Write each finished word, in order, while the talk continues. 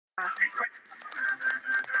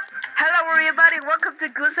Hello everybody, welcome to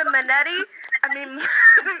Goose and bnedy.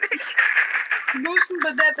 Goose and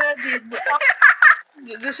bnedy.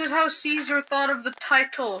 This is how Caesar thought of the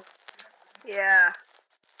title. Yeah.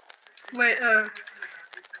 Wait,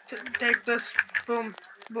 take this. Boom,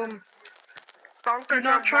 boom. Bonkers. Do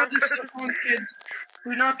not try this at home, kids.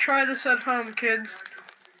 Do not try this at home, kids.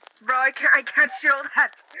 Bro, I can't show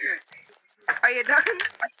that. Are you done?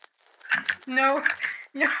 No.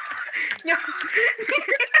 No. No.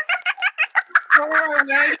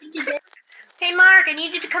 Hey Mark, I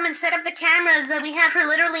need you to come and set up the cameras that we have for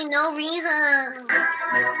literally no reason.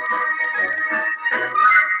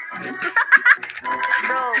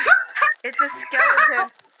 Bro, it's a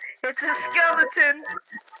skeleton. It's a skeleton.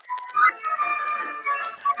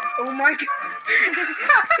 Oh my god.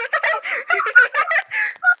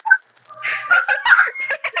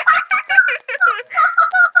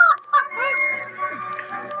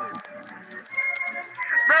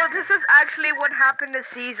 Bro, this is actually what happened to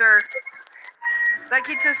Caesar. Like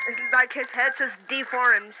his head just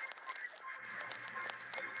deforms.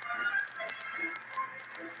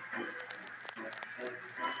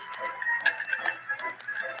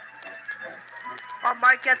 Or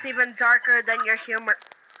Mark gets even darker than your humor.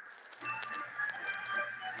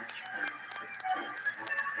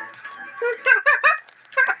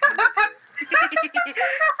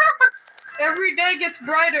 Every day gets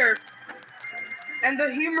brighter, and the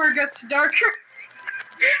humor gets darker.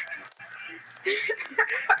 He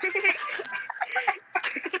doesn't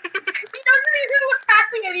even look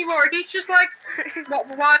happy anymore. He's just like,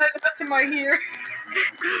 why am I here?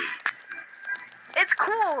 It's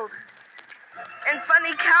cold and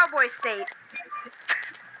funny cowboy state.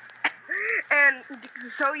 And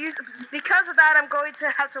so because of that, I'm going to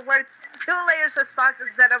have to wear 2 layers of socks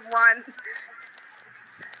instead of 1.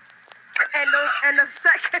 And the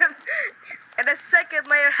second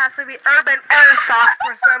layer has to be urban air socks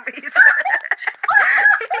for some reason.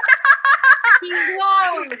 He's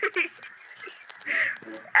long.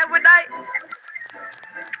 And when I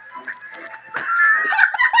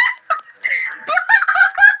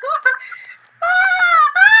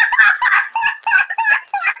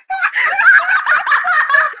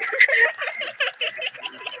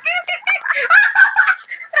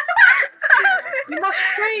You must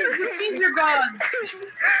praise the Caesar god.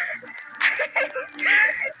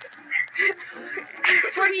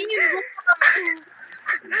 For he is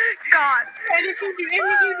God. And if you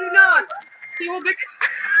do not, he will become.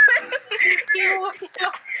 He will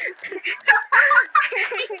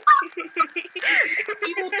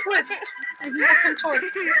twist. And he will contort.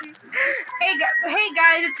 Hey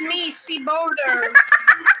guys, it's me, C Boulder.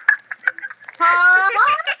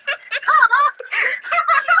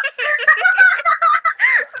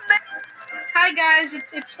 Hi guys,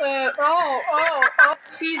 it's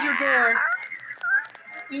Caesar door.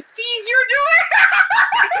 Caesar door.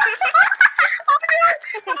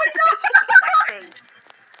 Oh my god.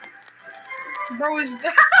 Bro is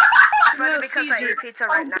that? No, because Caesar. I eat pizza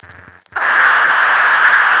right now.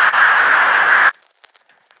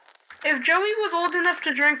 If Joey was old enough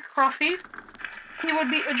to drink coffee, he would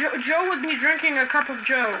be Joe would be drinking a cup of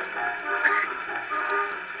Joe.